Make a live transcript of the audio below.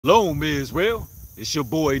Shalom, Israel. It's your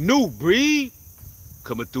boy New Breed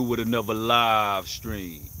coming through with another live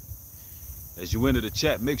stream. As you enter the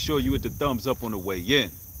chat, make sure you hit the thumbs up on the way in.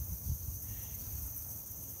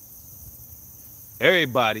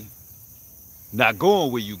 Everybody not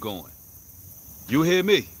going where you going. You hear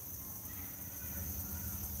me?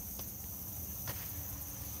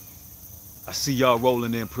 I see y'all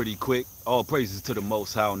rolling in pretty quick. All praises to the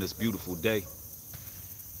Most High on this beautiful day.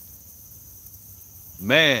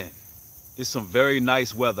 Man, it's some very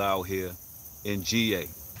nice weather out here in GA.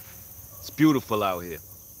 It's beautiful out here.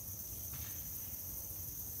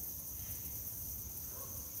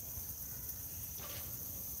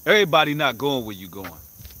 Everybody not going where you going.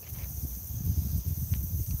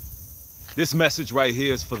 This message right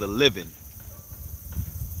here is for the living.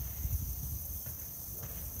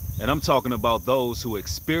 And I'm talking about those who are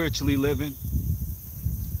spiritually living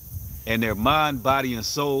and their mind, body, and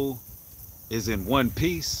soul is in one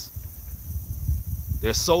piece.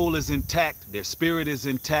 Their soul is intact. Their spirit is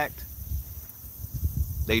intact.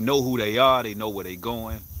 They know who they are. They know where they're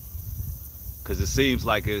going. Because it seems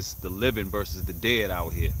like it's the living versus the dead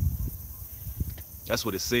out here. That's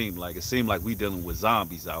what it seemed like. It seemed like we dealing with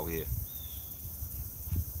zombies out here.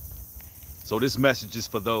 So this message is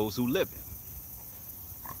for those who live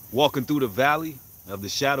it. Walking through the valley of the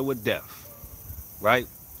shadow of death. Right?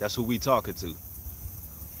 That's who we talking to.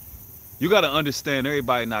 You got to understand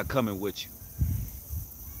everybody not coming with you.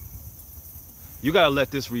 You got to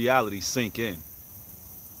let this reality sink in.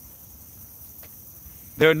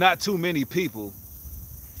 There are not too many people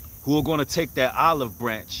who are going to take that olive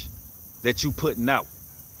branch that you putting out.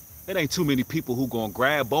 It ain't too many people who going to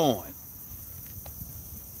grab on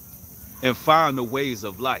and find the ways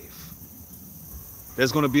of life.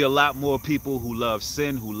 There's going to be a lot more people who love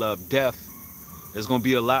sin, who love death. There's going to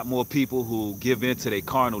be a lot more people who give in to their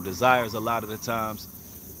carnal desires a lot of the times.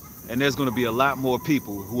 And there's going to be a lot more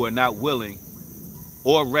people who are not willing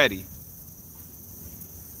or ready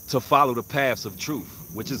to follow the paths of truth,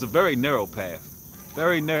 which is a very narrow path.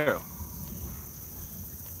 Very narrow.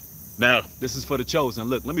 Now, this is for the chosen.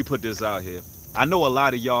 Look, let me put this out here. I know a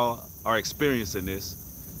lot of y'all are experiencing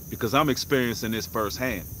this because I'm experiencing this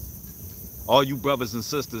firsthand. All you brothers and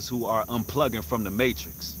sisters who are unplugging from the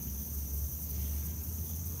matrix.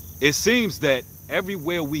 It seems that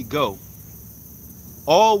everywhere we go,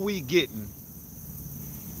 all we getting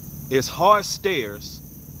is harsh stares,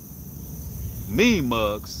 mean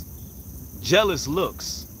mugs, jealous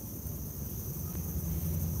looks.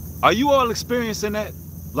 Are you all experiencing that?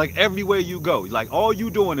 Like everywhere you go, like all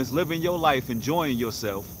you doing is living your life, enjoying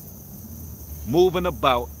yourself, moving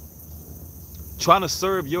about, trying to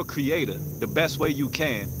serve your creator the best way you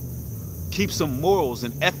can, keep some morals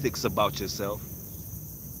and ethics about yourself.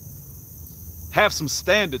 Have some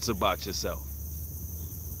standards about yourself.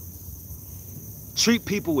 Treat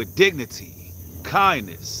people with dignity,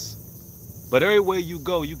 kindness. But everywhere you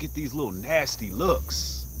go, you get these little nasty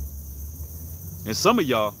looks. And some of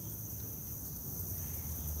y'all,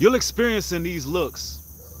 you're experiencing these looks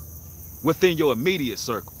within your immediate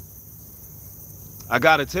circle. I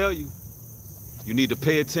gotta tell you, you need to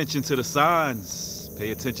pay attention to the signs.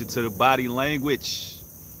 Pay attention to the body language.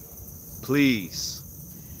 Please.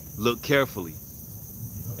 Look carefully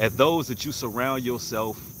at those that you surround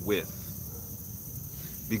yourself with.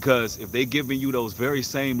 Because if they're giving you those very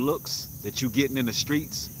same looks that you're getting in the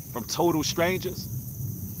streets from total strangers,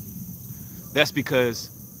 that's because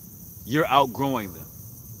you're outgrowing them.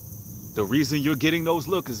 The reason you're getting those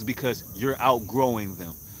looks is because you're outgrowing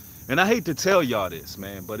them. And I hate to tell y'all this,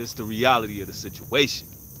 man, but it's the reality of the situation.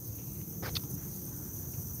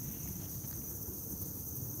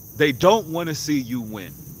 They don't want to see you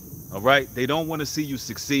win. All right? They don't want to see you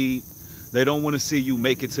succeed. They don't want to see you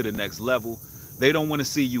make it to the next level. They don't want to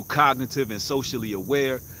see you cognitive and socially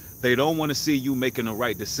aware. They don't want to see you making the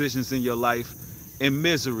right decisions in your life. And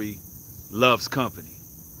misery loves company.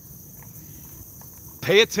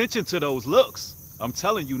 Pay attention to those looks. I'm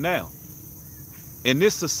telling you now. In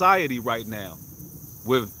this society right now,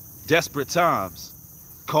 with desperate times,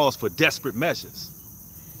 calls for desperate measures.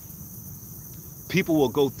 People will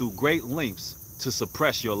go through great lengths to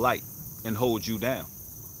suppress your light and hold you down.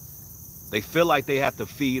 They feel like they have to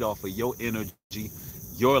feed off of your energy,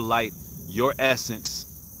 your light, your essence.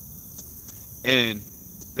 And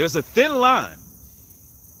there's a thin line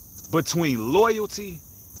between loyalty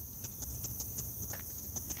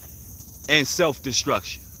and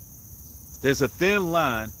self-destruction. There's a thin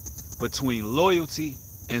line between loyalty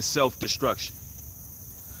and self-destruction.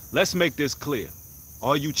 Let's make this clear.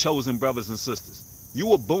 All you chosen brothers and sisters, you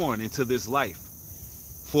were born into this life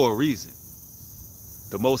for a reason.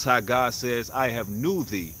 The Most High God says, I've known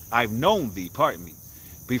thee, pardon me,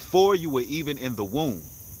 before you were even in the womb.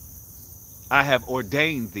 I have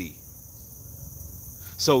ordained thee.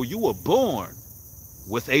 So you were born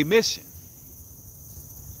with a mission.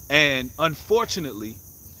 And unfortunately,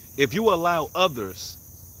 if you allow others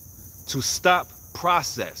to stop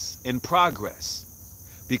process and progress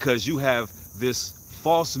because you have this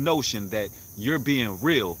false notion that you're being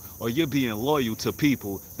real or you're being loyal to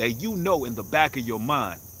people that you know in the back of your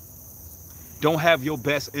mind don't have your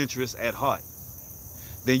best interests at heart,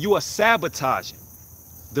 then you are sabotaging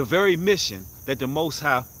the very mission that the Most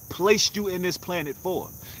High placed you in this planet for.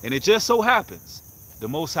 And it just so happens the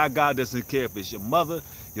Most High God doesn't care if it's your mother,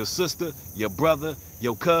 your sister, your brother,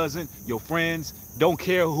 your cousin, your friends, don't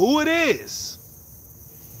care who it is.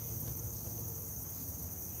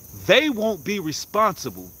 They won't be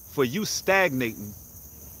responsible for you stagnating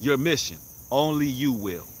your mission. Only you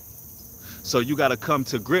will. So you got to come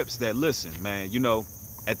to grips that, listen, man, you know,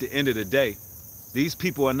 at the end of the day, these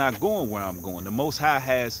people are not going where I'm going. The Most High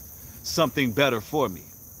has something better for me.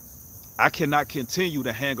 I cannot continue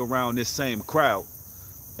to hang around this same crowd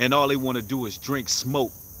and all they want to do is drink,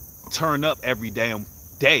 smoke, turn up every damn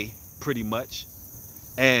day, pretty much,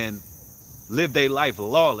 and live their life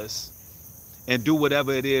lawless and do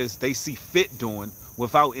whatever it is they see fit doing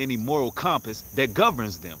without any moral compass that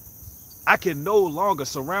governs them. I can no longer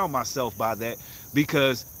surround myself by that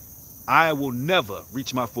because I will never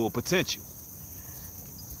reach my full potential.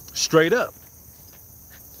 Straight up.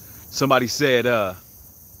 Somebody said,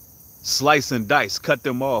 slice and dice, cut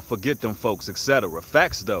them off, forget them folks, etc.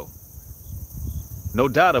 Facts though. No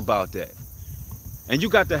doubt about that. And you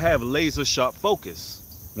got to have laser sharp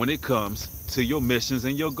focus when it comes to your missions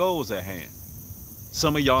and your goals at hand.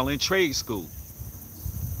 Some of y'all in trade school.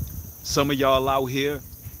 Some of y'all out here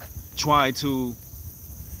trying to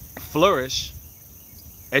flourish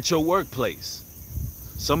at your workplace.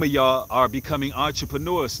 Some of y'all are becoming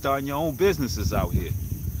entrepreneurs, starting your own businesses out here.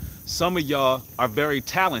 Some of y'all are very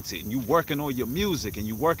talented and you working on your music and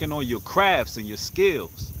you working on your crafts and your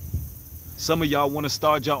skills. Some of y'all want to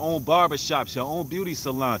start your own barbershops, your own beauty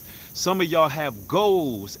salons. Some of y'all have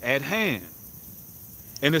goals at hand.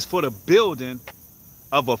 And it's for the building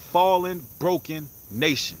of a fallen, broken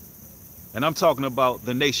nation. And I'm talking about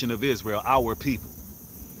the nation of Israel, our people.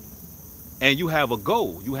 And you have a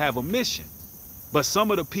goal, you have a mission. But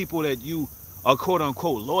some of the people that you are quote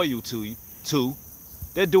unquote loyal to,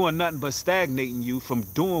 they're doing nothing but stagnating you from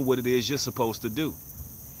doing what it is you're supposed to do.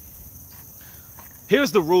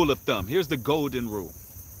 Here's the rule of thumb. Here's the golden rule.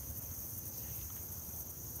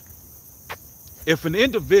 If an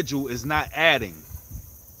individual is not adding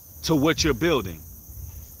to what you're building,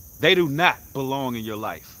 they do not belong in your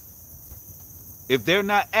life. If they're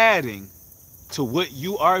not adding to what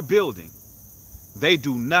you are building, they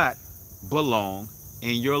do not belong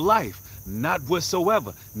in your life. Not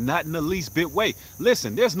whatsoever. Not in the least bit way.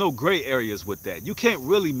 Listen, there's no gray areas with that. You can't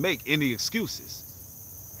really make any excuses.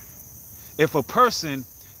 If a person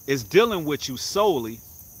is dealing with you solely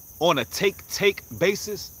on a take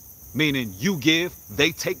basis, meaning you give,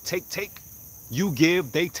 they take, you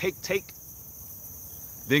give, they take,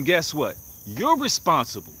 then guess what? You're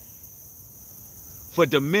responsible for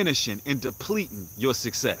diminishing and depleting your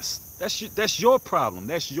success. That's your problem.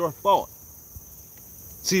 That's your fault.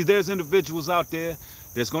 See, there's individuals out there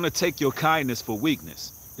that's going to take your kindness for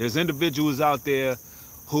weakness. There's individuals out there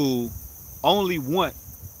who only want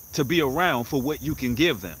to be around for what you can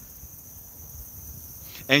give them.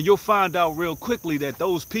 And you'll find out real quickly that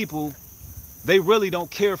those people, they really don't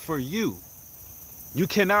care for you. You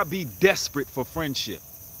cannot be desperate for friendship.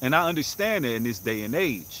 And I understand that in this day and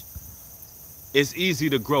age. It's easy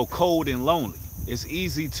to grow cold and lonely. It's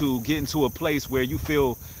easy to get into a place where you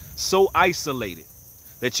feel so isolated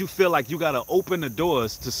that you feel like you got to open the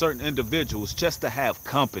doors to certain individuals just to have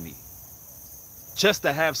company, just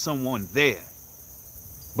to have someone there.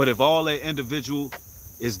 But if all that individual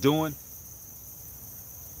is doing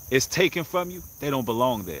is taken from you, they don't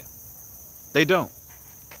belong there. They don't.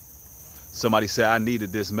 Somebody said, I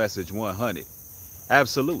needed this message 100.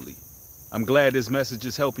 Absolutely. I'm glad this message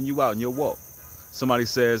is helping you out in your walk. Somebody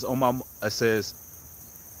says,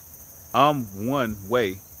 I'm one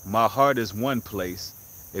way. My heart is one place.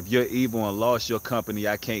 If you're evil and lost your company,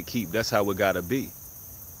 I can't keep. That's how it gotta be.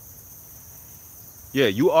 Yeah,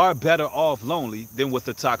 you are better off lonely than with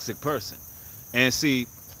a toxic person. And see,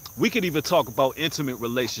 we could even talk about intimate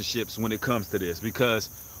relationships when it comes to this, because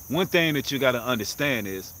one thing that you gotta understand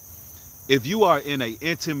is, if you are in an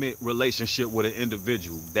intimate relationship with an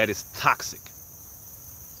individual that is toxic.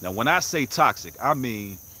 Now, when I say toxic, I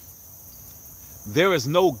mean there is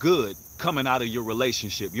no good coming out of your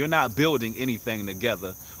relationship. You're not building anything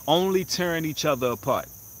together, only tearing each other apart.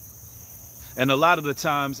 And a lot of the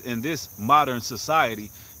times in this modern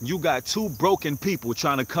society, you got two broken people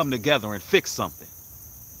trying to come together and fix something.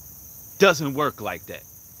 Doesn't work like that.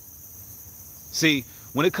 See,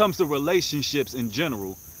 when it comes to relationships in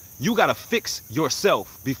general, you got to fix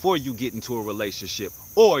yourself before you get into a relationship,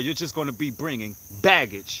 or you're just going to be bringing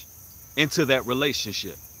baggage into that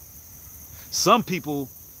relationship. Some people,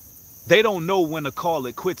 they don't know when to call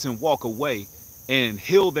it quits and walk away and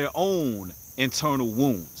heal their own internal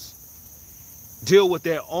wounds. Deal with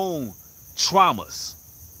their own traumas.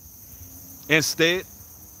 Instead,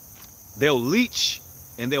 they'll leech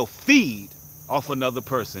and they'll feed off another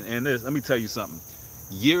person. And let me tell you something.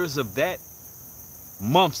 Years of that,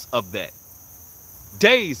 months of that,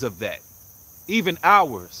 days of that, even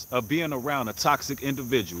hours of being around a toxic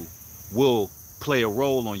individual will play a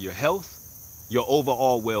role on your health, your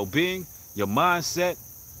overall well-being, your mindset,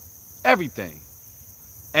 everything.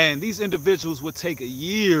 And these individuals will take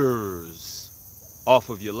years off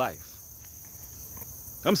of your life.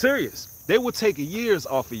 I'm serious. They will take years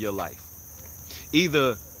off of your life.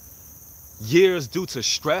 Either years due to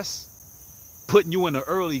stress, putting you in an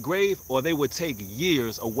early grave, or they would take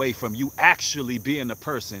years away from you actually being the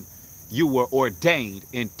person you were ordained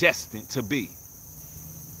and destined to be.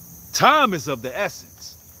 Time is of the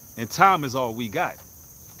essence, and time is all we got.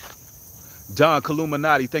 Don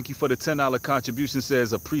Caluminati, thank you for the $10 contribution.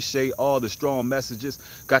 Says, appreciate all the strong messages.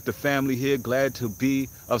 Got the family here. Glad to be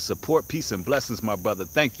of support. Peace and blessings, my brother.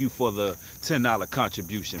 Thank you for the $10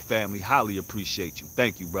 contribution, family. Highly appreciate you.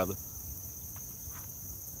 Thank you, brother.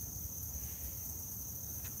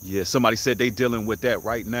 Yeah, somebody said they dealing with that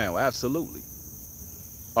right now. Absolutely.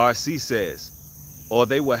 RC says, or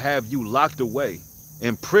they will have you locked away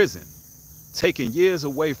in prison, taking years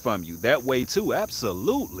away from you. That way too.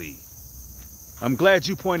 Absolutely. I'm glad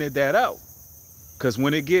you pointed that out, because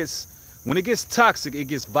when it gets toxic, it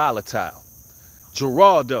gets volatile.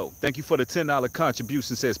 Geraldo, thank you for the $10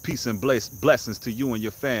 contribution. Says, peace and blessings to you and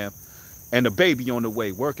your fam, and the baby on the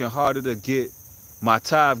way. Working harder to get my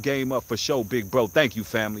tithe game up for show, big bro. Thank you,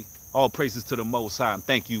 family. All praises to the Most High, and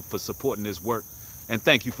thank you for supporting this work, and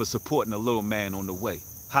thank you for supporting the little man on the way.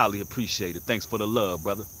 Highly appreciated. Thanks for the love,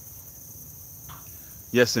 brother.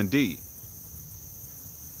 Yes, indeed.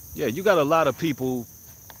 Yeah, you got a lot of people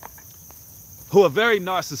who are very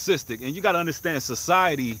narcissistic, and you got to understand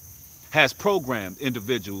society has programmed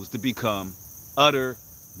individuals to become utter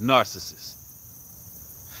narcissists.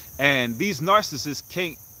 And these narcissists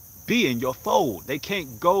can't be in your fold. They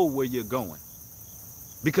can't go where you're going,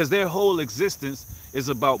 because their whole existence is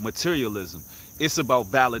about materialism. It's about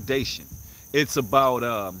validation. It's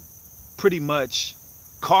about pretty much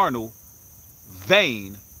carnal,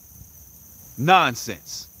 vain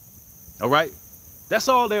nonsense. All right? That's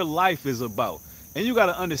all their life is about. And you got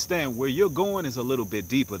to understand where you're going is a little bit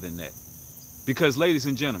deeper than that. Because, ladies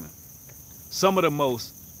and gentlemen, some of the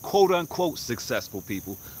most quote unquote successful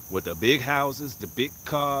people with the big houses, the big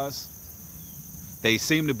cars, they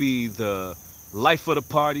seem to be the life of the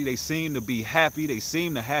party. They seem to be happy. They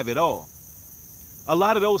seem to have it all. A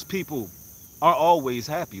lot of those people are always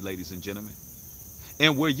happy, ladies and gentlemen.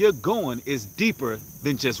 And where you're going is deeper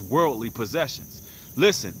than just worldly possessions.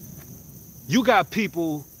 Listen, you got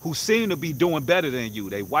people who seem to be doing better than you.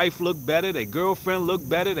 Their wife look better, their girlfriend look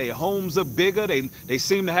better, their homes are bigger, they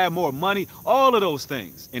seem to have more money, all of those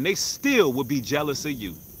things. And they still will be jealous of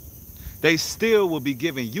you. They still will be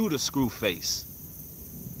giving you the screw face.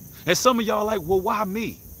 And some of y'all like, well, why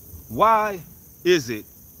me? Why is it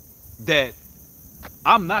that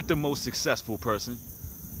I'm not the most successful person?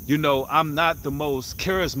 You know, I'm not the most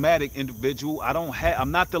charismatic individual.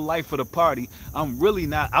 I'm not the life of the party. I'm really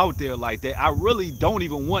not out there like that. I really don't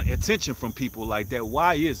even want attention from people like that.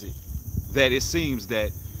 Why is it that it seems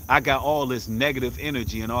that I got all this negative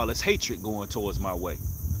energy and all this hatred going towards my way?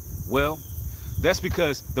 Well, that's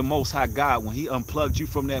because the Most High God, when he unplugged you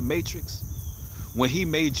from that matrix, when he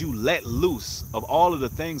made you let loose of all of the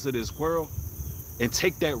things of this world and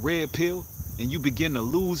take that red pill, and you begin to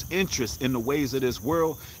lose interest in the ways of this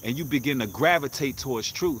world, and you begin to gravitate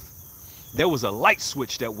towards truth, there was a light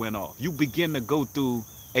switch that went off. You begin to go through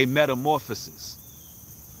a metamorphosis.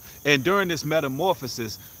 And during this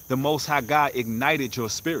metamorphosis, the Most High God ignited your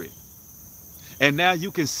spirit. And now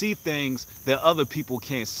you can see things that other people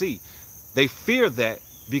can't see. They fear that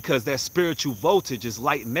because that spiritual voltage is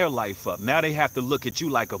lighting their life up. Now they have to look at you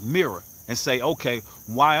like a mirror and say, okay,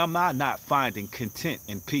 why am I not finding content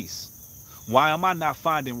and peace? Why am I not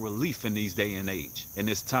finding relief in these day and age, in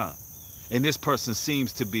this time? And this person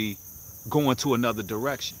seems to be going to another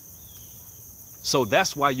direction. So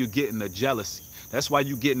that's why you're getting the jealousy. That's why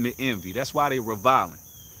you're getting the envy. That's why they're reviling.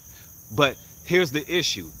 But here's the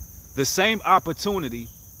issue. The same opportunity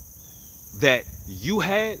that you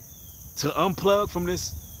had to unplug from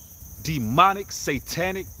this demonic,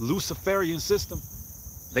 satanic, Luciferian system,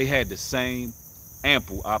 they had the same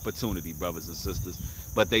ample opportunity, brothers and sisters,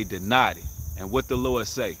 but they denied it. And what the Lord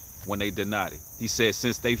say when they denied it? He said,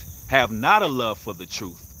 since they have not a love for the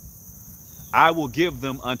truth, I will give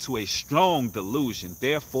them unto a strong delusion.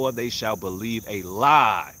 Therefore, they shall believe a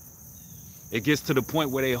lie. It gets to the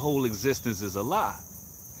point where their whole existence is a lie.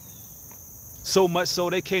 So much so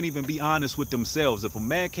they can't even be honest with themselves. If a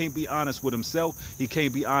man can't be honest with himself, he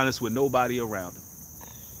can't be honest with nobody around him.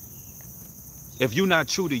 If you're not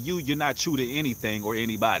true to you, you're not true to anything or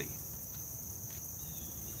anybody.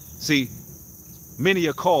 See, many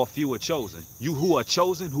are called, few are chosen. You who are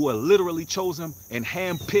chosen, who are literally chosen and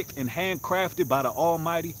handpicked and handcrafted by the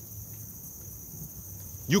Almighty,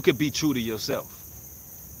 you can be true to yourself.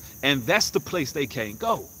 And that's the place they can't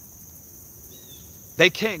go.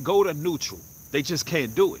 They can't go to neutral. They just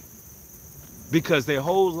can't do it. Because their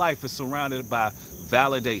whole life is surrounded by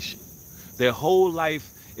validation. Their whole life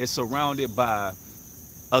is surrounded by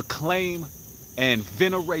acclaim and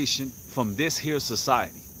veneration from this here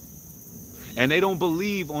society. And they don't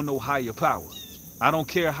believe on no higher power. I don't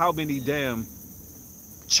care how many damn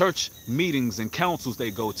church meetings and councils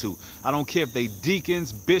they go to. I don't care if they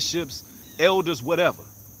deacons, bishops, elders, whatever.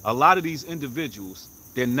 A lot of these individuals,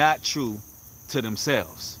 they're not true to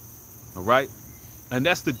themselves. All right? And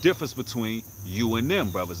that's the difference between you and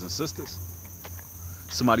them, brothers and sisters.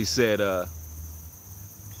 Somebody said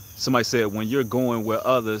when you're going where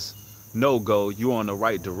others no go, you're on the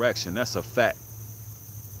right direction. That's a fact.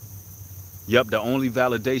 Yep, the only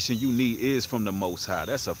validation you need is from the Most High.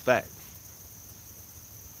 That's a fact.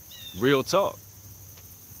 Real talk.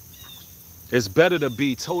 It's better to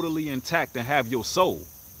be totally intact and have your soul.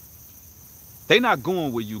 They not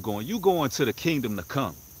going where you going. You going to the kingdom to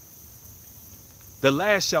come. The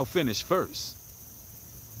last shall finish first.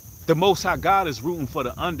 The Most High God is rooting for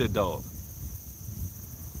the underdog.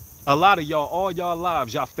 A lot of y'all, all y'all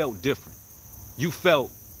lives, y'all felt different. You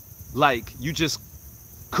felt like you just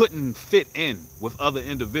couldn't fit in with other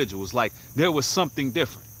individuals. Like there was something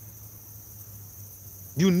different.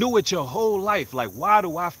 You knew it your whole life. Like, why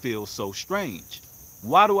do I feel so strange?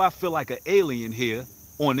 Why do I feel like an alien here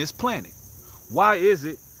on this planet? Why is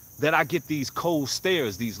it that I get these cold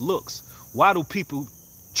stares, these looks? Why do people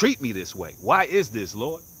treat me this way? Why is this,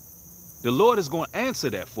 Lord? The Lord is going to answer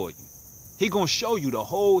that for you. He's going to show you the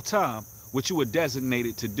whole time what you were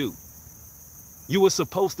designated to do. You were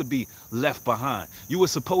supposed to be left behind. You were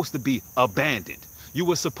supposed to be abandoned. You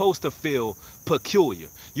were supposed to feel peculiar.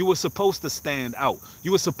 You were supposed to stand out.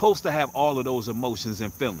 You were supposed to have all of those emotions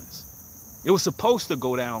and feelings. It was supposed to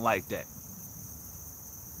go down like that.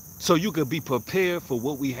 So you could be prepared for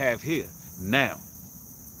what we have here now.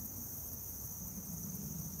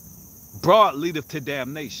 Broad leadeth to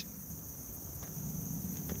damnation.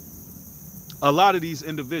 A lot of these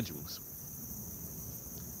individuals,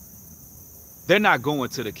 they're not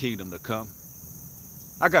going to the kingdom to come.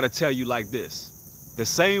 I got to tell you like this. The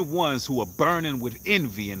same ones who are burning with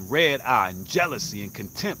envy and red eye and jealousy and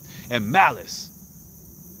contempt and malice,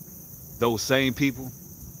 those same people,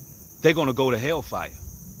 they're going to go to hellfire.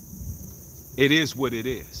 It is what it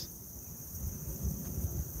is.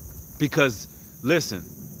 Because, listen,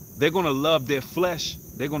 they're going to love their flesh.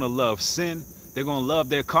 They're going to love sin. They're going to love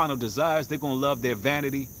their carnal desires. They're going to love their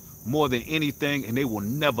vanity more than anything, and they will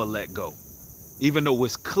never let go. Even though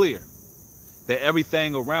it's clear that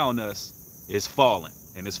everything around us is falling,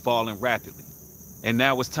 and it's falling rapidly. And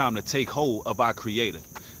now it's time to take hold of our Creator.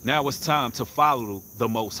 Now it's time to follow the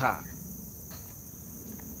Most High.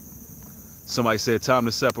 Somebody said time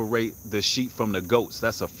to separate the sheep from the goats.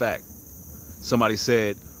 That's a fact. Somebody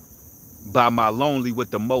said, by my lonely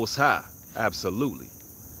with the Most High. Absolutely.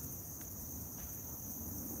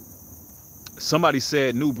 Somebody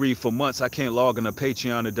said, new breed for months. I can't log in a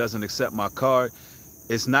Patreon. It doesn't accept my card.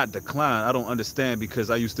 It's not declined. I don't understand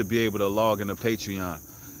because I used to be able to log in a Patreon.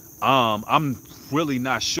 I'm really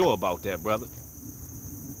not sure about that, brother.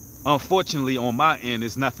 Unfortunately, on my end,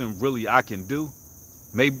 there's nothing really I can do.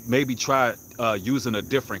 Maybe try using a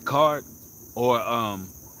different card or,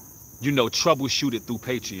 troubleshoot it through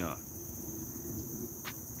Patreon.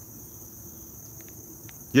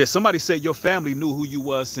 Yeah, somebody said your family knew who you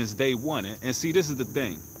was since day one. And see, this is the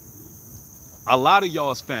thing. A lot of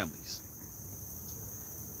y'all's families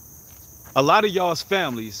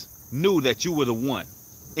knew that you were the one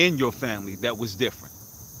in your family that was different.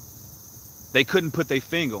 They couldn't put their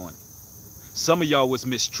finger on it. Some of y'all was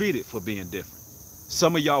mistreated for being different.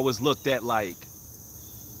 Some of y'all was looked at like,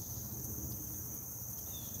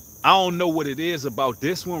 I don't know what it is about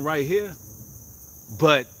this one right here,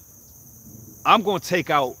 but I'm going to take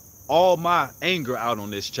out all my anger out on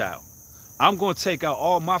this child. I'm going to take out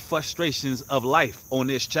all my frustrations of life on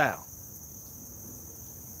this child.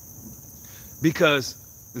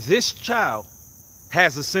 Because this child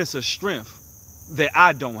has a sense of strength that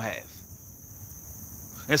I don't have.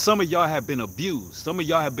 And some of y'all have been abused. Some of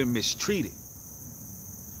y'all have been mistreated.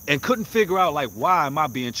 And couldn't figure out, like, why am I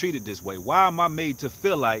being treated this way? Why am I made to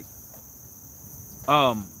feel like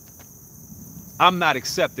I'm not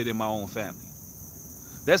accepted in my own family?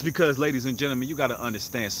 That's because, ladies and gentlemen, you got to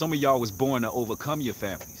understand, some of y'all was born to overcome your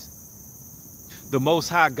families. The Most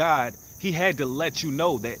High God, he had to let you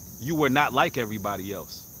know that you were not like everybody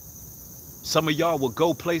else. Some of y'all would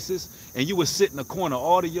go places and you would sit in the corner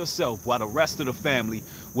all to yourself while the rest of the family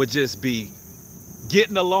would just be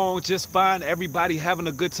getting along just fine, everybody having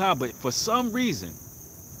a good time. But for some reason,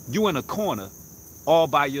 you in a corner all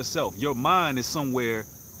by yourself. Your mind is somewhere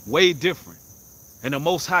way different. And the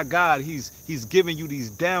Most High God, he's giving you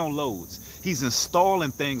these downloads. He's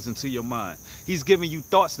installing things into your mind. He's giving you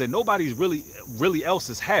thoughts that nobody's really else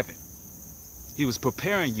is having. He was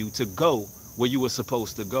preparing you to go where you were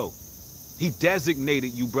supposed to go. He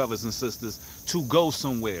designated you, brothers and sisters, to go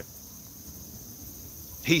somewhere.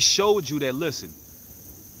 He showed you that, listen,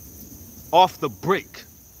 off the break,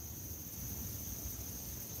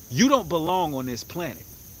 you don't belong on this planet,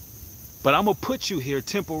 but I'm going to put you here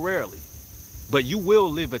temporarily, but you will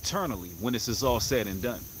live eternally when this is all said and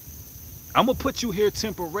done. I'm going to put you here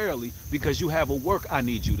temporarily because you have a work I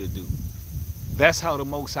need you to do. That's how the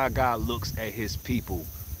Most High God looks at his people.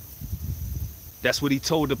 That's what he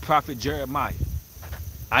told the prophet Jeremiah.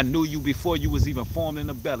 I knew you before you was even formed in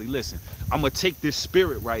the belly. Listen, I'm going to take this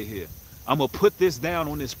spirit right here. I'm going to put this down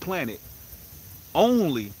on this planet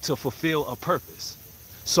only to fulfill a purpose.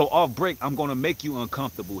 So off break, I'm going to make you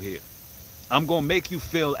uncomfortable here. I'm going to make you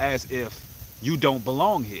feel as if you don't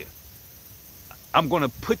belong here. I'm going to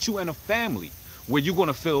put you in a family where you're going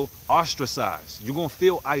to feel ostracized. You're going to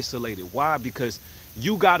feel isolated. Why? Because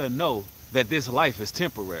you got to know that this life is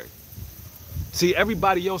temporary. See,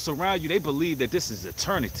 everybody else around you, they believe that this is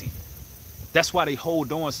eternity. That's why they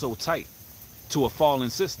hold on so tight to a fallen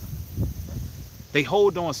system. They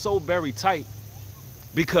hold on so very tight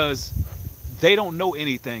because they don't know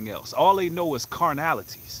anything else. All they know is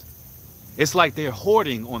carnalities. It's like they're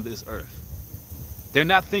hoarding on this earth. They're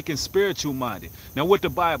not thinking spiritual minded. Now, what the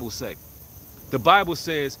Bible say? The Bible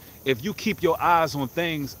says, if you keep your eyes on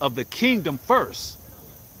things of the kingdom first,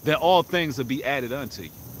 then all things will be added unto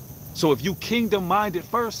you. So if you kingdom minded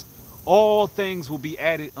first, all things will be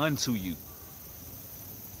added unto you.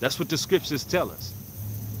 That's what the scriptures tell us.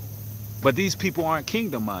 But these people aren't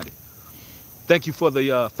kingdom minded. Thank you for the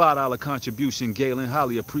 $5 contribution, Galen.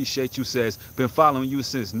 Highly appreciate you. Says, been following you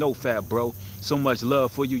since NoFap, bro. So much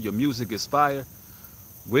love for you. Your music is fire.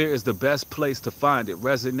 Where is the best place to find it?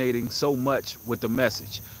 Resonating so much with the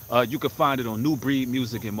message. You can find it on New Breed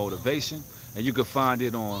Music and Motivation. And you can find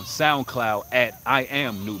it on SoundCloud at I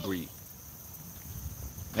Am New Breed.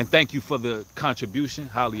 And thank you for the contribution.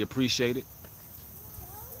 Highly appreciate it.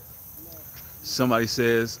 Somebody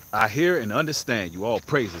says, I hear and understand you. All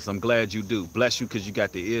praises. I'm glad you do. Bless you because you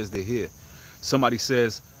got the ears to hear. Somebody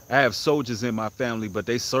says, I have soldiers in my family, but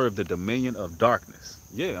they serve the dominion of darkness.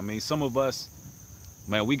 Yeah, I mean, some of us,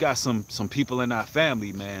 man, we got some people in our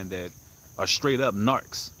family, man, that are straight up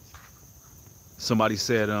narcs. Somebody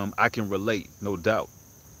said, I can relate, no doubt.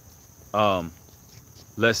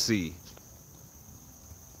 Let's see.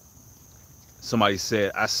 Somebody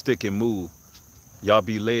said, I stick and move. Y'all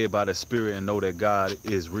be led by the Spirit and know that God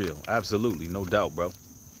is real. Absolutely, no doubt, bro.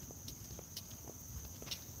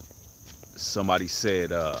 Somebody said,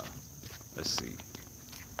 let's see.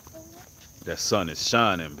 That sun is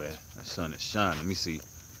shining, man. That sun is shining. Let me see.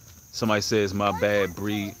 Somebody says, my bad,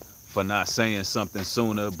 Breed, for not saying something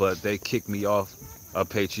sooner, but they kicked me off of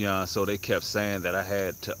Patreon, so they kept saying that I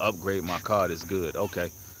had to upgrade my card. Is good. Okay.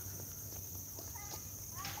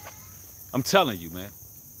 I'm telling you, man.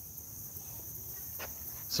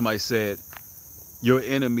 Somebody said, your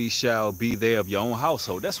enemy shall be there of your own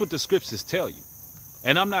household. That's what the scriptures tell you.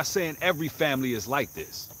 And I'm not saying every family is like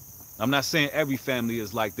this. I'm not saying every family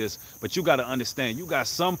is like this, but you got to understand, you got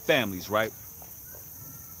some families, right,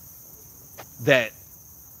 that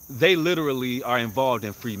they literally are involved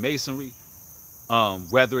in Freemasonry,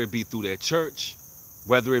 whether it be through their church,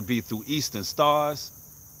 whether it be through Eastern Stars,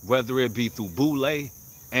 whether it be through Boule,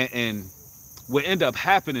 and what end up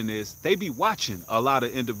happening is they be watching a lot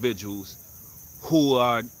of individuals who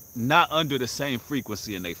are not under the same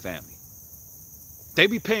frequency in their family. They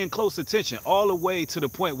be paying close attention all the way to the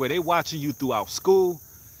point where they watching you throughout school.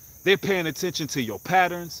 They're paying attention to your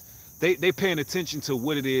patterns. They paying attention to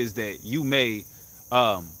what it is that you may,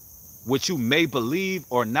 what you may believe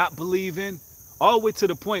or not believe in. All the way to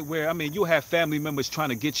the point where, I mean, you have family members trying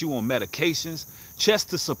to get you on medications just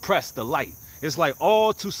to suppress the light. It's like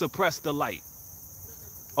all to suppress the light.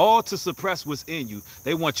 All to suppress what's in you.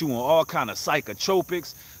 They want you on all kind of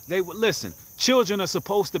psychotropics. Listen, children are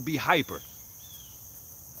supposed to be hyper.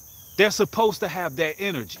 They're supposed to have that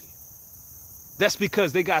energy. That's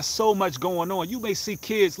because they got so much going on. You may see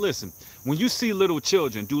kids, listen, when you see little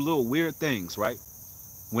children do little weird things, right?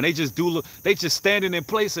 When they just standing in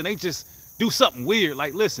place and they just do something weird.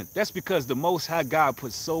 Like, listen, that's because the Most High God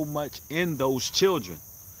put so much in those children.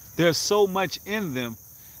 There's so much in them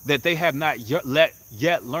that they have not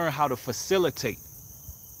yet learned how to facilitate.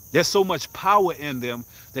 There's so much power in them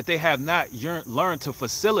that they have not learned to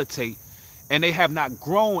facilitate, and they have not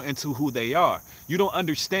grown into who they are. You don't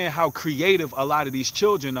understand how creative a lot of these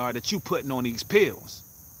children are that you putting on these pills.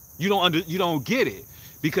 You don't get it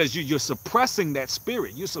because you're suppressing that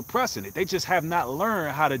spirit. You're suppressing it. They just have not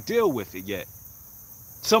learned how to deal with it yet.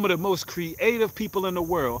 Some of the most creative people in the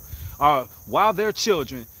world are, while they're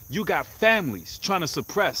children, you got families trying to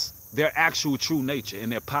suppress their actual true nature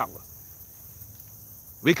and their power.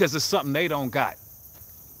 Because it's something they don't got.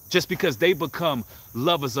 Just because they become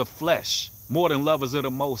lovers of flesh more than lovers of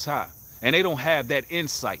the Most High. And they don't have that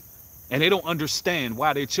insight. And they don't understand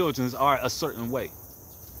why their children are a certain way.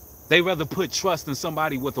 They rather put trust in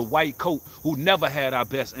somebody with a white coat who never had our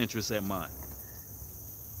best interests at mind.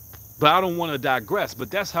 But I don't want to digress,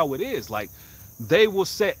 but that's how it is. Like, they will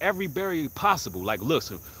set every barrier possible. Like,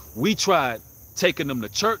 listen, we tried taking them to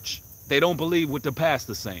church. They don't believe what the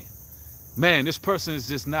pastor's saying. Man, this person is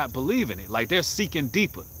just not believing it. Like, they're seeking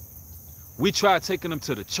deeper. We tried taking them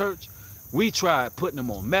to the church. We tried putting them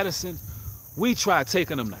on medicine. We tried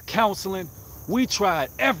taking them to counseling. We tried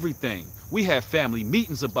everything. We had family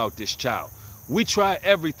meetings about this child. We tried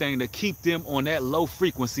everything to keep them on that low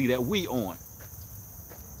frequency that we on.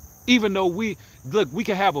 Even though they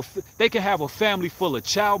can have a family full of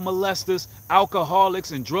child molesters,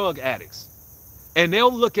 alcoholics, and drug addicts. And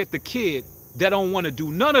they'll look at the kid that don't want to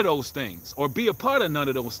do none of those things or be a part of none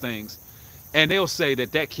of those things, and they'll say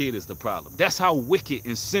that that kid is the problem. That's how wicked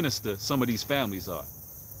and sinister some of these families are.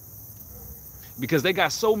 Because they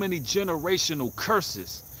got so many generational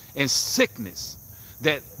curses and sickness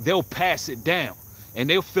that they'll pass it down. And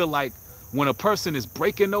they'll feel like when a person is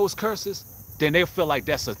breaking those curses, then they'll feel like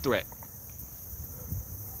that's a threat.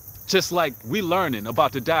 Just like we learning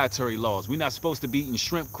about the dietary laws. We're not supposed to be eating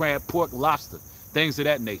shrimp, crab, pork, lobster, things of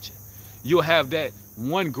that nature. You'll have that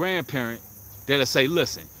one grandparent that'll say,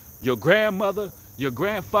 listen, your grandmother, your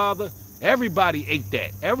grandfather, everybody ate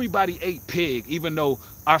that. Everybody ate pig, even though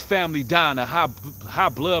our family dying of high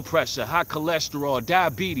blood pressure, high cholesterol,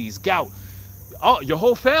 diabetes, gout. Oh, your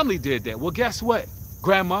whole family did that. Well, guess what,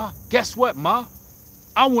 Grandma? Guess what, Ma?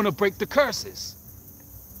 I want to break the curses.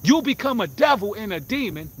 You'll become a devil and a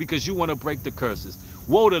demon because you want to break the curses.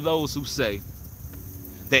 Woe to those who say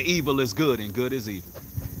that evil is good and good is evil.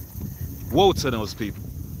 Woe to those people.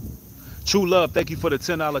 True Love, thank you for the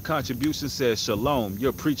 $10 contribution. Says, Shalom,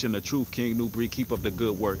 you're preaching the truth, King Newbury. Keep up the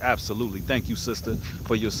good work. Absolutely. Thank you, sister,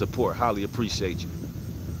 for your support. Highly appreciate you.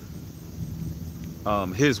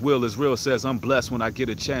 His Will is Real says, I'm blessed when I get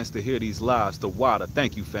a chance to hear these lives. The water.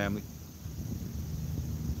 Thank you, family.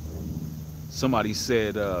 Somebody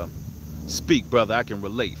said, speak, brother. I can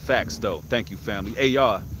relate. Facts, though. Thank you, family.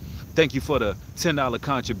 AR, thank you for the $10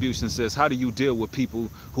 contribution. Says, how do you deal with people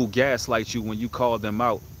who gaslight you when you call them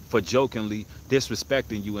out for jokingly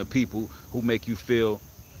disrespecting you, and people who make you feel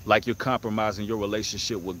like you're compromising your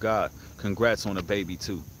relationship with God? Congrats on a baby,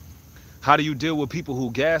 too. How do you deal with people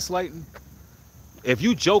who gaslighting? If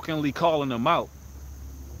you jokingly calling them out,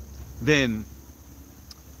 then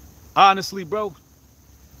honestly, bro,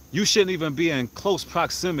 you shouldn't even be in close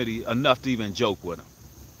proximity enough to even joke with them.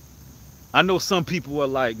 I know some people are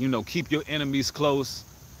like, you know, keep your enemies close,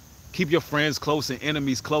 keep your friends close and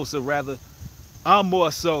enemies closer, rather. I'm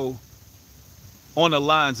more so on the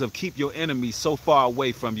lines of keep your enemies so far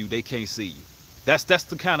away from you they can't see you. That's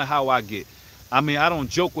the kind of how I get. I mean, I don't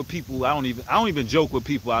joke with people. I don't even joke with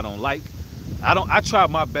people I don't like. I try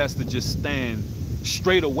my best to just stand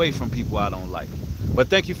straight away from people I don't like. But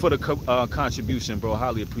thank you for the contribution, bro.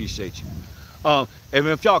 Highly appreciate you. And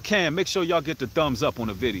if y'all can, make sure y'all get the thumbs up on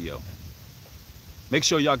the video. Make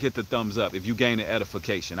sure y'all get the thumbs up if you gain an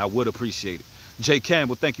edification. I would appreciate it. Jay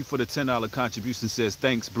Campbell, thank you for the $10 contribution. Says,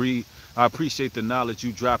 thanks, Bree. I appreciate the knowledge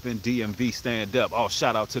you drop in. DMV, stand up. Oh,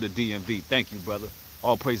 shout out to the DMV. Thank you, brother.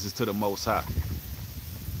 All praises to the Most High.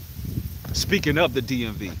 Speaking of the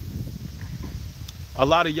DMV, a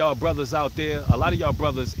lot of y'all brothers out there, a lot of y'all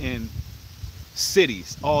brothers in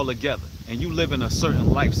cities all together, and you live in a certain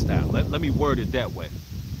lifestyle. Let me word it that way.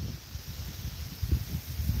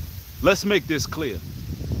 Let's make this clear.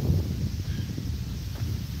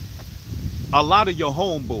 A lot of your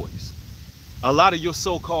homeboys, a lot of your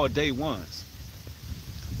so-called day ones,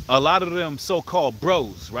 a lot of them so-called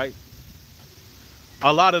bros, right?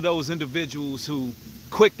 A lot of those individuals who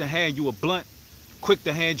quick to hand you a blunt, quick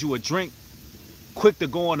to hand you a drink, quick to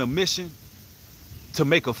go on a mission to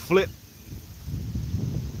make a flip.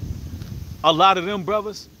 A lot of them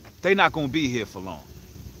brothers, they not gonna be here for long.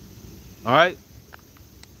 All right?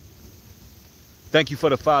 Thank you for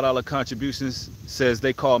the $5 contributions. Says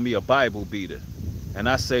they call me a Bible beater. And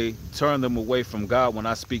I say, turn them away from God when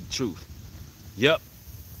I speak truth. Yep.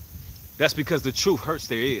 That's because the truth hurts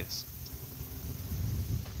their ears.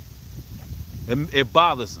 It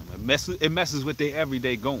bothers them. It messes with their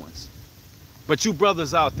everyday goings. But you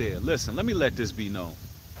brothers out there, listen, let me let this be known.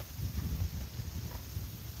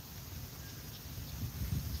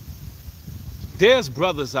 There's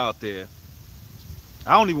brothers out there,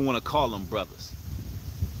 I don't even want to call them brothers.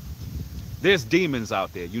 There's demons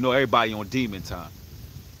out there. You know, everybody on demon time.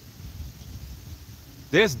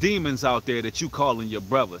 There's demons out there that you calling your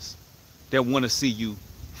brothers that want to see you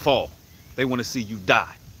fall. They want to see you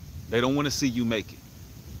die. They don't want to see you make it.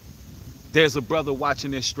 There's a brother watching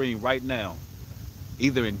this stream right now,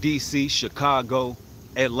 either in DC, Chicago,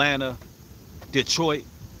 Atlanta, Detroit.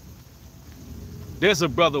 There's a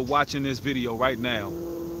brother watching this video right now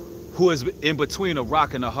who is in between a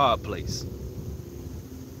rock and a hard place.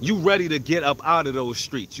 You ready to get up out of those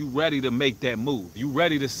streets. You ready to make that move. You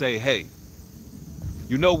ready to say, hey,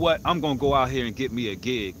 you know what? I'm going to go out here and get me a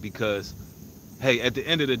gig because, hey, at the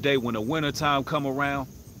end of the day, when the winter time come around,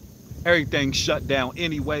 everything's shut down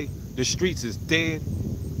anyway. The streets is dead.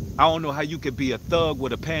 I don't know how you could be a thug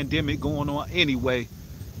with a pandemic going on anyway.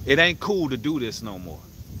 It ain't cool to do this no more.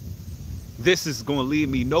 This is going to lead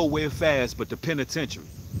me nowhere fast but the penitentiary.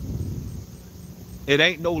 It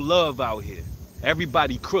ain't no love out here.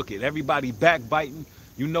 Everybody crooked, everybody backbiting.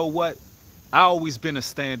 You know what? I always been a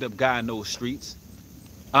stand-up guy in those streets.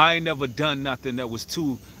 I ain't never done nothing that was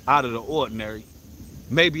too out of the ordinary.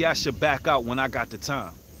 Maybe I should back out when I got the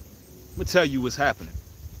time. I'm gonna tell you what's happening.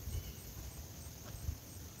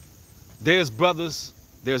 There's brothers,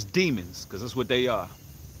 there's demons, because that's what they are.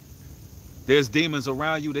 There's demons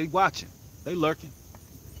around you, they watching, they lurking.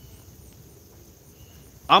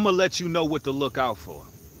 I'm gonna let you know what to look out for.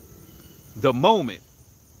 The moment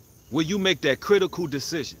where you make that critical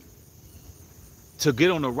decision to get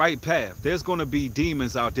on the right path, there's going to be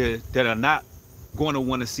demons out there that are not going to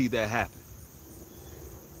want to see that happen.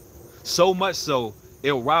 So much so,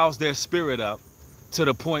 it'll rouse their spirit up to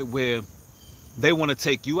the point where they want to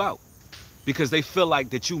take you out because they feel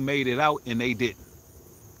like that you made it out and they didn't.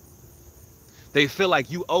 They feel like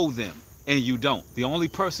you owe them and you don't. The only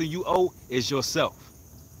person you owe is yourself.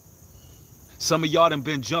 Some of y'all done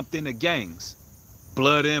been jumped into gangs.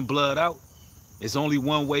 Blood in, blood out. It's only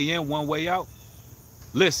one way in, one way out.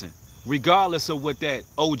 Listen, regardless of what that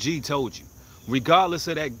OG told you, regardless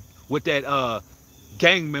of that what that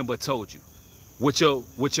gang member told you, what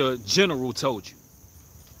your general told you,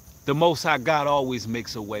 the Most High God always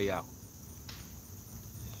makes a way out.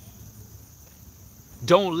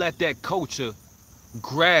 Don't let that culture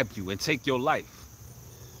grab you and take your life.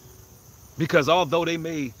 Because although they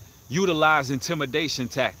may utilize intimidation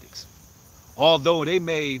tactics, although they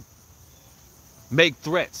may make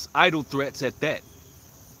threats, idle threats at that,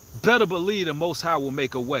 better believe the Most High will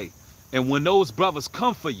make a way. And when those brothers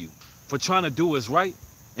come for you for trying to do what's right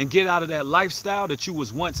and get out of that lifestyle that you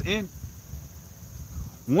was once in,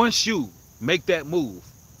 once you make that move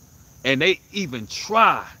and they even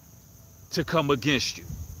try to come against you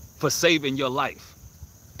for saving your life,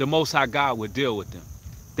 the Most High God will deal with them.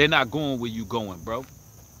 They're not going where you going, bro.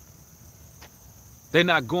 They're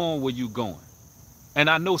not going where you going. And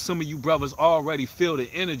I know some of you brothers already feel the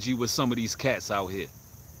energy with some of these cats out here.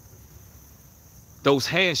 Those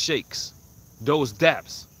handshakes, those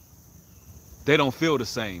daps, they don't feel the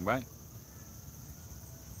same, right?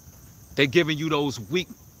 They're giving you those weak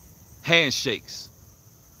handshakes.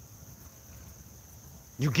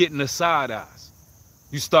 You getting the side eyes.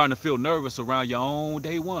 You starting to feel nervous around your own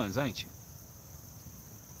day ones, ain't you?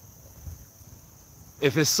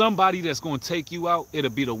 If it's somebody that's going to take you out, it'll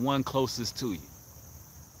be the one closest to you.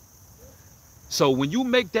 So when you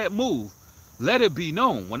make that move, let it be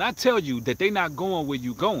known. When I tell you that they're not going where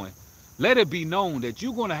you're going, let it be known that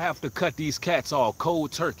you're going to have to cut these cats all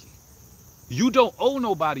cold turkey. You don't owe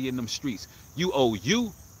nobody in them streets. You owe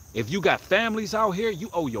you If you got families out here, you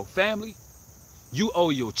owe your family, you owe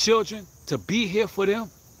your children to be here for them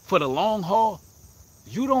for the long haul.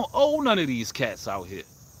 You don't owe none of these cats out here.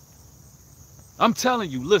 I'm telling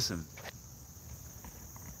you, listen,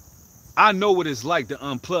 I know what it's like to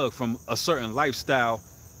unplug from a certain lifestyle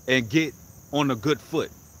and get on a good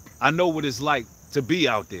foot. I know what it's like to be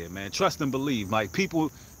out there, man. Trust and believe. Like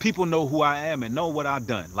people know who I am and know what I've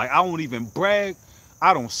done. Like I don't even brag.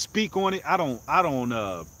 I don't speak on it. I don't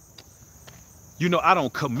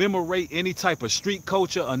commemorate any type of street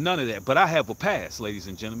culture or none of that. But I have a past, ladies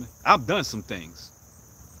and gentlemen. I've done some things.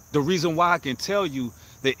 The reason why I can tell you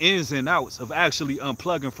the ins and outs of actually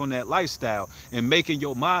unplugging from that lifestyle and making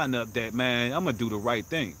your mind up that, man, I'm going to do the right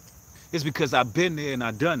thing, is because I've been there and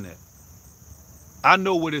I've done that. I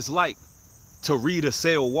know what it's like to read a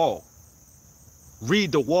cell wall.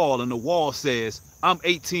 Read the wall and the wall says, I'm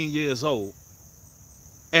 18 years old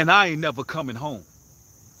and I ain't never coming home.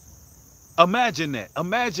 Imagine that.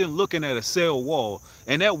 Imagine looking at a cell wall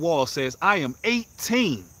and that wall says, I am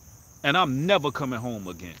 18 and I'm never coming home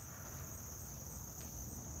again.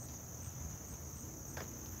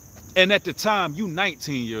 And at the time, you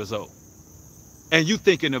 19 years old and you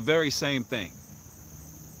thinking the very same thing.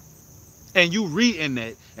 And you reading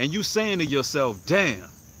that and you saying to yourself, damn,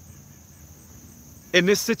 in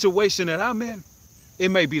this situation that I'm in, it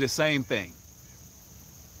may be the same thing.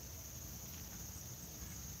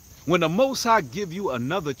 When the Most High give you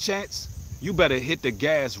another chance, you better hit the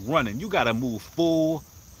gas running. You got to move full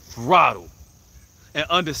throttle and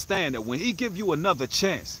understand that when he give you another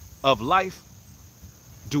chance of life,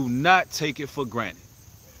 do not take it for granted.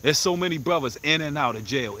 There's so many brothers in and out of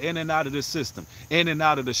jail, in and out of the system, in and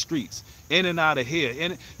out of the streets, in and out of here,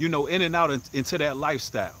 in and out into that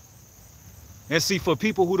lifestyle. And see, for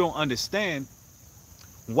people who don't understand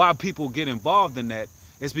why people get involved in that,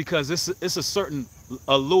 it's because it's a certain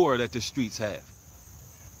allure that the streets have.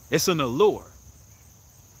 It's an allure.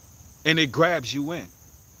 And it grabs you in.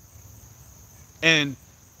 And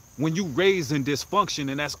when you raised in dysfunction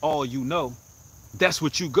and that's all you know, that's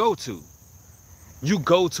what you go to. You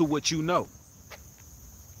go to what you know.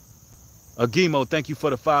 Agimo, thank you for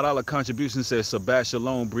the $5 contribution. Says Sebastian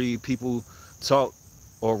Shalom breed. People talk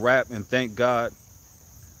or rap and thank God.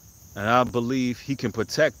 And I believe he can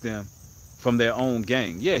protect them from their own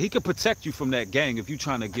gang. Yeah, he can protect you from that gang if you're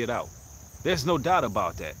trying to get out. There's no doubt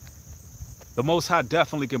about that. The Most High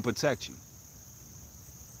definitely can protect you.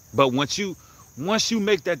 But once you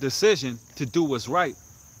make that decision to do what's right,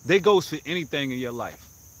 there goes for anything in your life.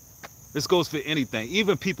 This goes for anything,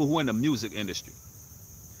 even people who are in the music industry.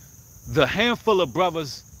 The handful of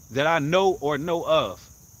brothers that I know or know of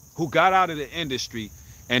who got out of the industry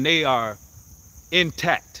and they are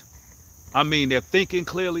intact. I mean, they're thinking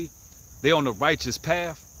clearly. They're on the righteous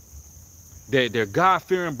path. They're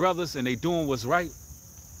God-fearing brothers and they doing what's right.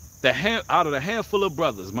 Out of the handful of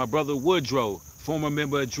brothers, my brother Woodrow, former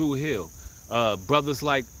member of Drew Hill, brothers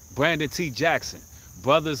like Brandon T. Jackson,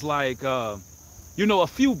 brothers like, a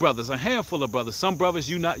few brothers, a handful of brothers, some brothers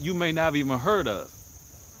you may not have even heard of.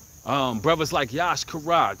 Brothers like Yash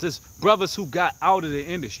Karad, just brothers who got out of the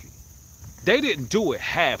industry. They didn't do it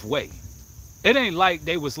halfway. It ain't like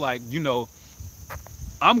they was like,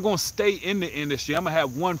 I'm going to stay in the industry. I'm going to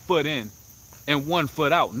have 1 foot in and 1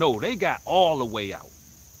 foot out. No, they got all the way out.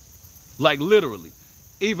 Like literally.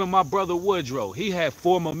 Even my brother Woodrow, he had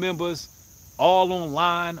former members all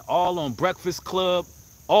online, all on Breakfast Club,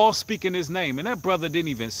 all speaking his name. And that brother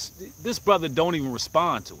this brother don't even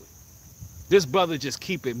respond to it. This brother just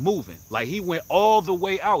keep it moving. Like he went all the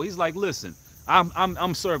way out. He's like, listen,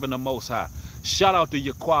 I'm serving the Most High. Shout out to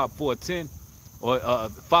Yaquab 410 or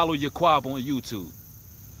follow Yaquab on YouTube.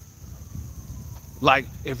 Like,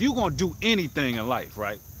 if you're going to do anything in life,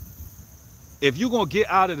 right? If you're going to get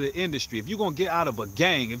out of the industry, if you're going to get out of a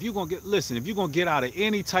gang, if you're going to get out of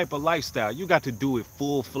any type of lifestyle, you got to do it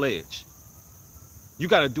full-fledged. You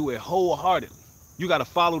got to do it wholeheartedly. You got to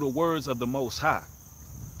follow the words of the Most High.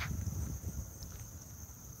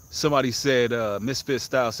 Somebody said, Misfit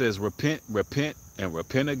Style says, repent, repent, and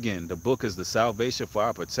repent again. The book is the salvation for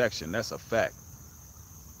our protection. That's a fact.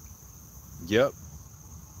 Yep.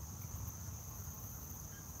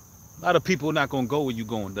 A lot of people are not going to go where you're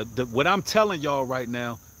going. What I'm telling y'all right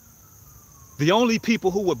now, the only people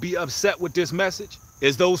who would be upset with this message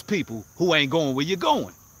is those people who ain't going where you're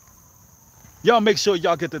going. Y'all make sure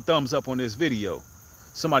y'all get the thumbs up on this video.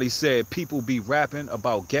 Somebody said people be rapping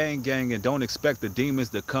about gang and don't expect the demons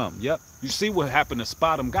to come. Yep. You see what happened to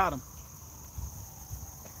Spot 'em Got 'em.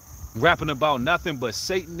 Rapping about nothing but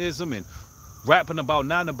Satanism and rapping about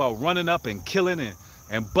nothing about running up and killing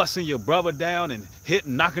and busting your brother down and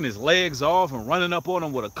knocking his legs off and running up on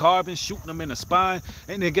him with a carbine, shooting him in the spine.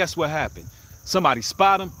 And then guess what happened? Somebody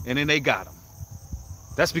spot him and then they got him.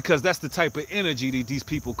 That's because that's the type of energy that these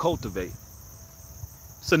people cultivate.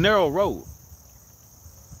 It's a narrow road.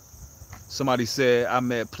 Somebody said, I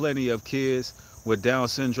met plenty of kids with Down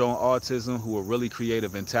syndrome, autism, who are really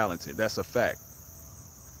creative and talented. That's a fact.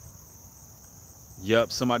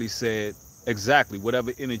 Yup, somebody said, exactly,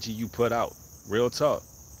 whatever energy you put out. Real talk.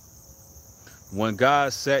 When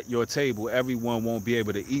God set your table, everyone won't be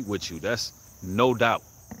able to eat with you. That's no doubt.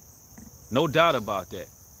 No doubt about that.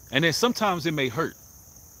 And then sometimes it may hurt.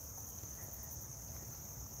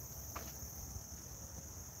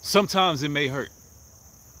 Sometimes it may hurt.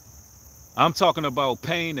 I'm talking about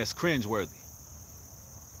pain that's cringeworthy.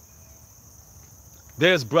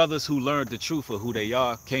 There's brothers who learned the truth of who they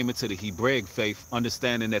are, came into the Hebraic faith,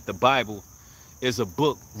 understanding that the Bible is a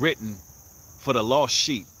book written for the lost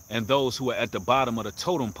sheep and those who are at the bottom of the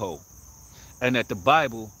totem pole. And that the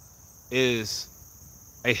Bible is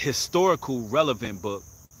a historical relevant book,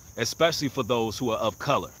 especially for those who are of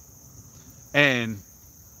color. And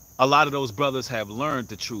a lot of those brothers have learned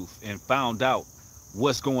the truth and found out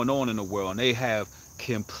what's going on in the world. And they have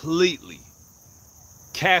completely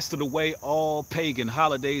casted away all pagan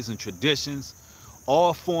holidays and traditions,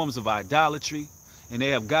 all forms of idolatry, and they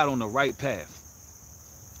have got on the right path.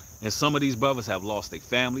 And some of these brothers have lost their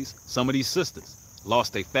families. Some of these sisters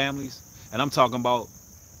lost their families. And I'm talking about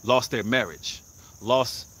lost their marriage,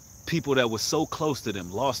 lost people that were so close to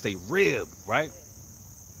them, lost their rib, right?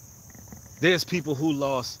 There's people who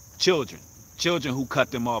lost children who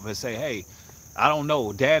cut them off and say, hey, I don't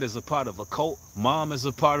know, dad is a part of a cult, mom is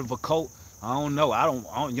a part of a cult. I don't know. I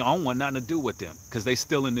don't want nothing to do with them because they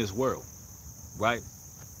still in this world, right?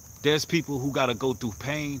 There's people who got to go through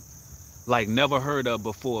pain like never heard of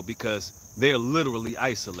before because they're literally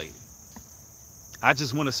isolated. I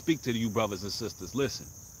just want to speak to you brothers and sisters.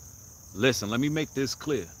 Listen, let me make this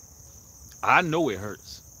clear. I know it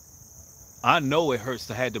hurts. I know it hurts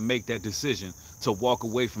to have to make that decision to walk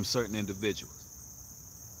away from certain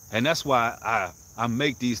individuals. And that's why I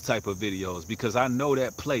make these type of videos, because I know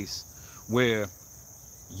that place where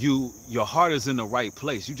your heart is in the right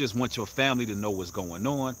place. You just want your family to know what's going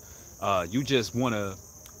on. You just want to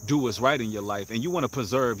do what's right in your life, and you want to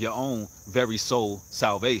preserve your own very soul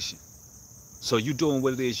salvation. So you doing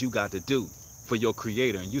what it is you got to do for your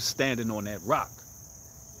creator, and you standing on that rock.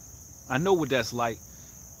 I know what that's like,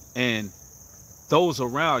 and those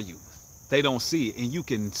around you, they don't see it, and you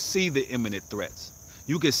can see the imminent threats.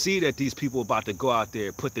 You can see that these people are about to go out there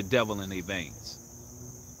and put the devil in their veins.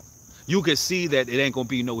 You can see that it ain't gonna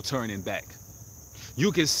be no turning back.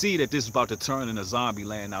 You can see that this is about to turn into zombie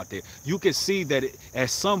land out there. You can see that at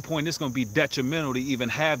some point it's gonna be detrimental to even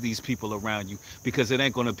have these people around you, because it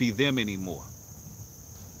ain't gonna be them anymore.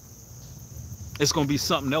 It's gonna be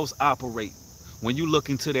something else operating. When you look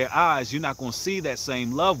into their eyes, you're not gonna see that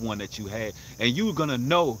same loved one that you had, and you're gonna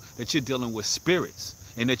know that you're dealing with spirits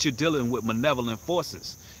and that you're dealing with malevolent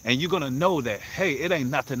forces. And you're gonna know that, hey, it ain't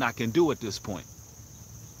nothing I can do at this point.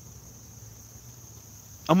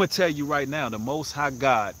 I'm gonna tell you right now, the Most High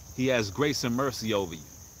God, He has grace and mercy over you.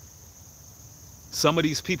 Some of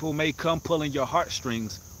these people may come pulling your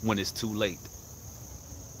heartstrings when it's too late.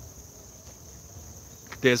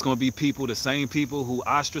 There's gonna be people, the same people who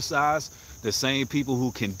ostracized, the same people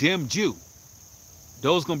who condemned you.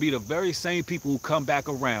 Those gonna be the very same people who come back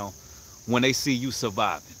around when they see you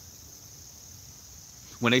surviving,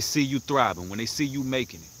 when they see you thriving, when they see you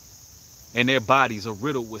making it, and their bodies are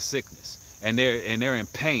riddled with sickness, and they're in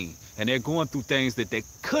pain, and they're going through things that they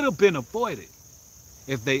could have been avoided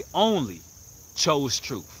if they only chose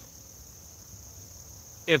truth.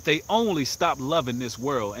 If they only stopped loving this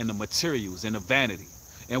world and the materials and the vanity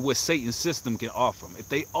and what Satan's system can offer them. If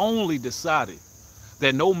they only decided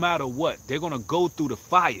that no matter what, they're going to go through the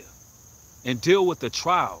fire and deal with the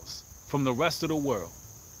trials from the rest of the world.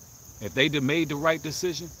 If they made the right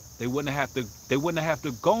decision, they wouldn't have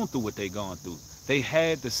to gone through what they gone through. They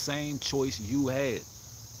had the same choice you had.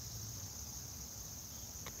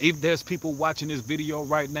 If there's people watching this video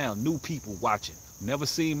right now, new people watching, never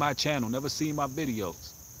seen my channel, never seen my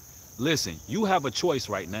videos. Listen, you have a choice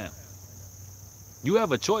right now. You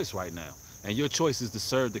have a choice right now. And your choice is to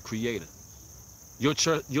serve the Creator. Your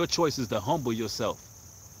choice is to humble yourself.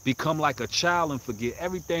 Become like a child and forget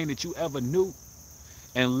everything that you ever knew.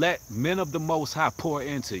 And let men of the Most High pour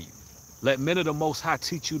into you. Let men of the Most High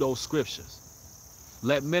teach you those scriptures.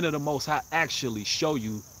 Let men of the Most High actually show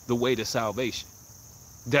you the way to salvation.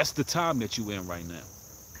 That's the time that you're in right now.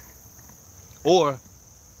 Or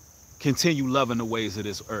continue loving the ways of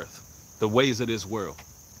this earth. the ways of this world,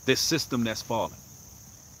 this system that's falling.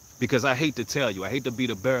 Because I hate to tell you, I hate to be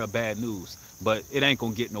the bearer of bad news, but it ain't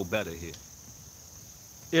gonna get no better here.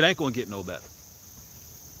 It ain't gonna get no better.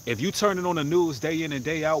 If you turning on the news day in and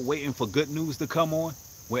day out, waiting for good news to come on,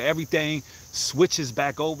 where everything switches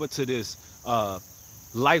back over to this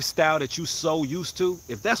lifestyle that you so used to,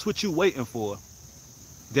 if that's what you waiting for,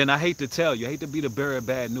 then I hate to tell you, I hate to be the bearer of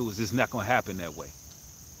bad news, it's not gonna happen that way.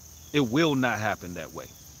 It will not happen that way.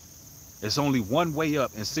 It's only one way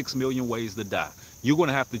up and 6 million ways to die. You're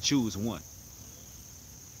gonna have to choose one.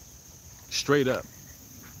 Straight up.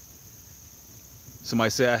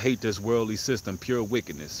 Somebody say, I hate this worldly system, pure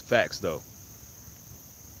wickedness. Facts though.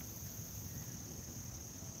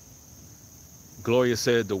 Gloria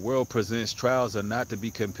said, the world presents trials are not to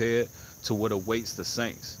be compared to what awaits the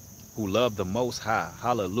saints who love the Most High.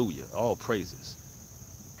 Hallelujah. All praises.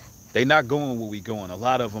 They not going where we going. A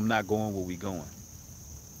lot of them not going where we going.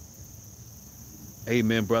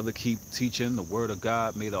 Amen, brother. Keep teaching the word of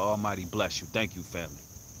God. May the Almighty bless you. Thank you, family.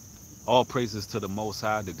 All praises to the Most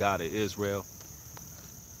High, the God of Israel.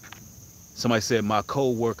 Somebody said, my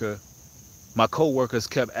co-workers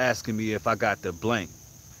kept asking me if I got the blank.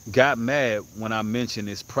 Got mad when I mentioned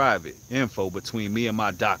it's private info between me and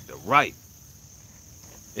my doctor. Right.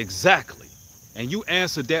 Exactly. And you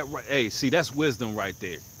answered that right. Hey, see, that's wisdom right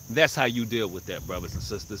there. That's how you deal with that, brothers and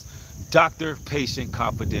sisters. Doctor-patient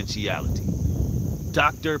confidentiality.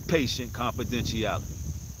 Doctor-patient confidentiality.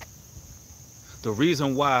 The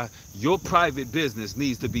reason why your private business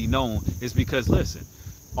needs to be known is because, listen,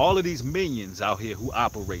 all of these minions out here who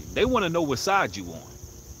operate, they want to know what side you on.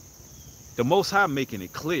 The Most High making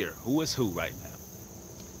it clear who is who right now.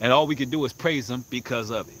 And all we can do is praise them because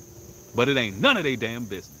of it. But it ain't none of their damn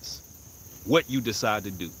business what you decide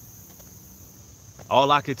to do.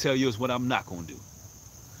 All I can tell you is what I'm not going to do.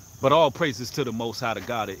 But all praises to the Most High, the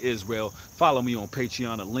God of Israel. Follow me on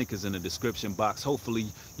Patreon. The link is in the description box. Hopefully,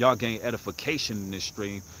 y'all gain edification in this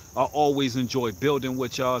stream. I always enjoy building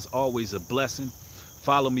with y'all. It's always a blessing.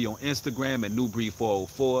 Follow me on Instagram at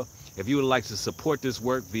NewBreed404. If you would like to support this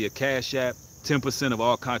work via Cash App, 10% of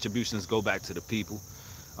all contributions go back to the people.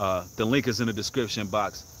 The link is in the description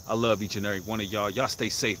box. I love each and every one of y'all. Y'all stay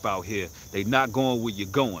safe out here. They not going where you're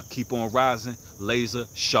going. Keep on rising. Laser,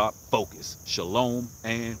 sharp, focus. Shalom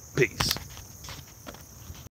and peace.